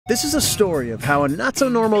This is a story of how a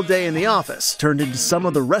not-so-normal day in the office turned into some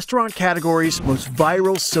of the restaurant category's most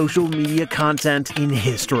viral social media content in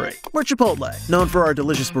history. We're Chipotle, known for our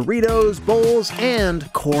delicious burritos, bowls,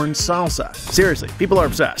 and corn salsa. Seriously, people are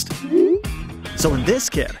obsessed. So when this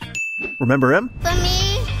kid, remember him? For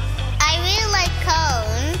me, I really like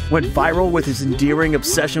corn. Went viral with his endearing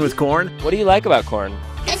obsession with corn. What do you like about corn?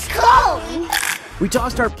 It's corn! We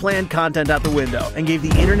tossed our planned content out the window and gave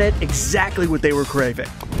the internet exactly what they were craving.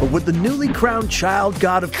 But would the newly crowned child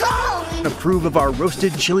god of corn approve of our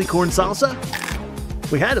roasted chili corn salsa?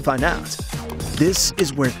 We had to find out. This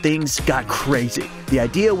is where things got crazy. The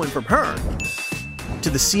idea went from her to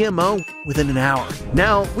the CMO within an hour.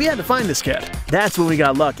 Now, we had to find this kid. That's when we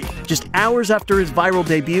got lucky. Just hours after his viral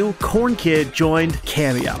debut, Corn Kid joined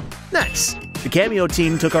Cameo. Nice. The Cameo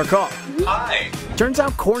team took our call. Hi. Turns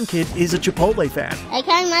out Corn Kid is a Chipotle fan. I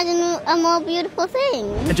can't imagine a more beautiful thing.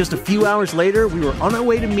 And just a few hours later, we were on our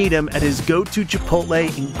way to meet him at his go-to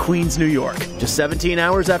Chipotle in Queens, New York. Just 17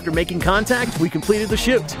 hours after making contact, we completed the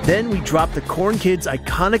shoot. Then we dropped the Corn Kid's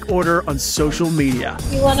iconic order on social media.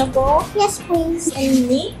 You wanna go? Yes, please. And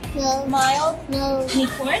meat? No. Mild? No. Meat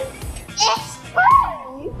corn? It's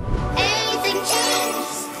corn! Anything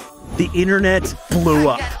changed? The internet blew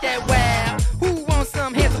up.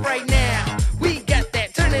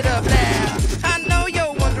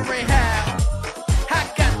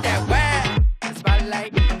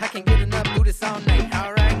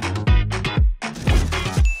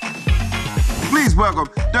 Please welcome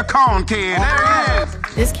the Corn Kid. There he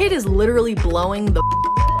is. This kid is literally blowing the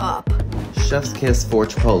up. Chef's kiss for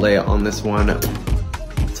Chipotle on this one.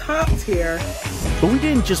 Top tier. But we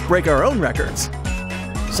didn't just break our own records.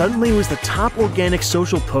 Suddenly it was the top organic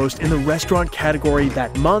social post in the restaurant category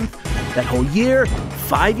that month, that whole year,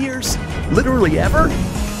 5 years, literally ever.